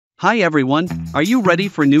Hi everyone, are you ready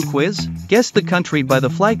for new quiz? Guess the country by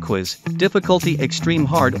the flag quiz, difficulty extreme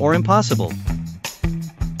hard or impossible.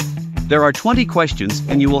 There are 20 questions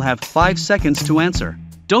and you will have 5 seconds to answer.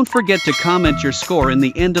 Don't forget to comment your score in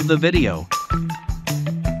the end of the video.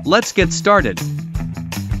 Let's get started.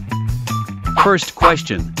 First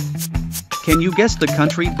question. Can you guess the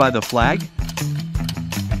country by the flag?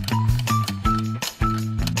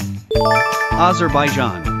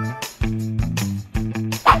 Azerbaijan.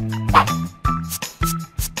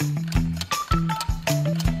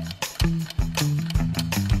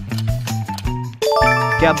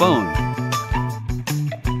 Gabon.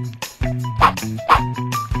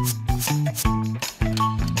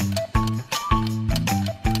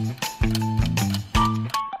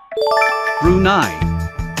 Brunei.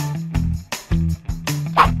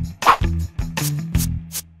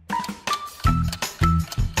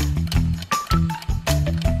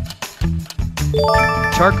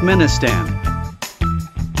 Turkmenistan.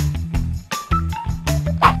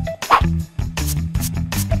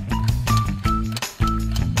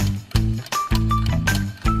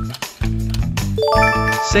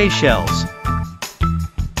 Seychelles.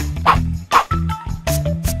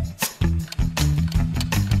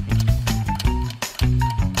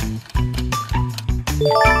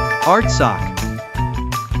 Artsakh.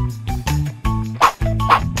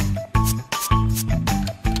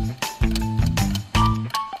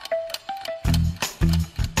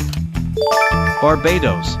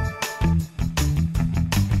 Barbados.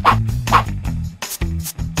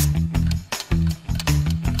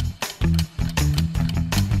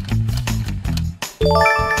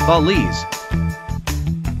 Belize.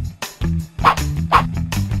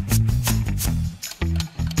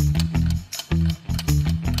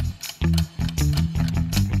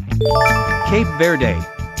 Cape Verde.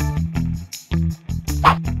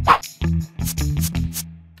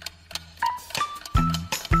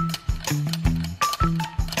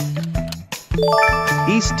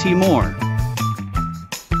 East Timor.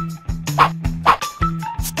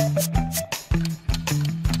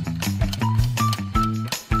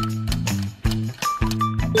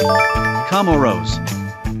 Comoros.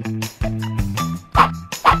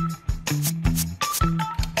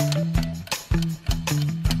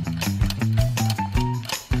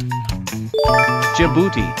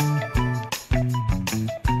 Djibouti.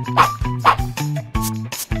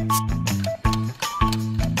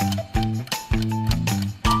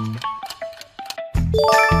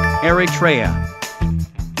 Eritrea.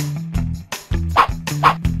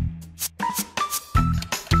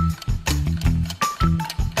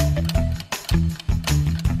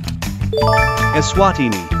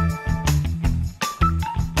 Eswatini.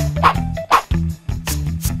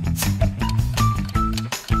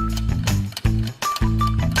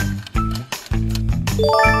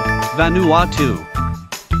 Vanuatu.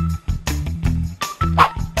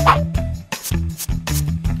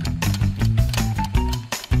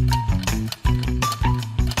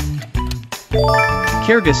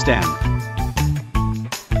 Kyrgyzstan.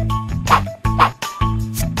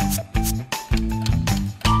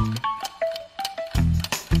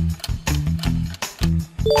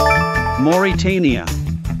 Mauritania.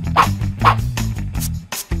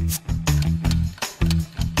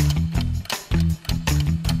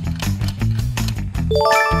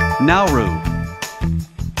 Nauru.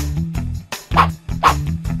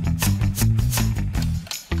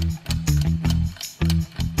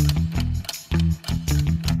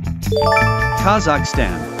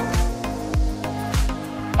 Kazakhstan.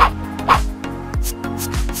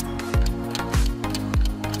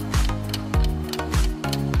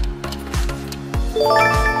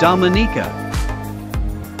 Dominica.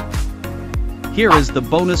 Here is the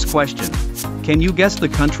bonus question. Can you guess the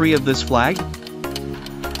country of this flag?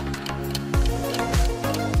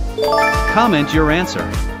 Comment your answer.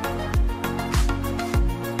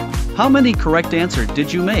 How many correct answers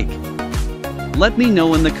did you make? Let me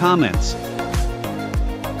know in the comments.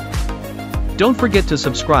 Don't forget to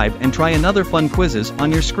subscribe and try another fun quizzes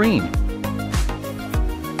on your screen.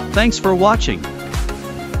 Thanks for watching.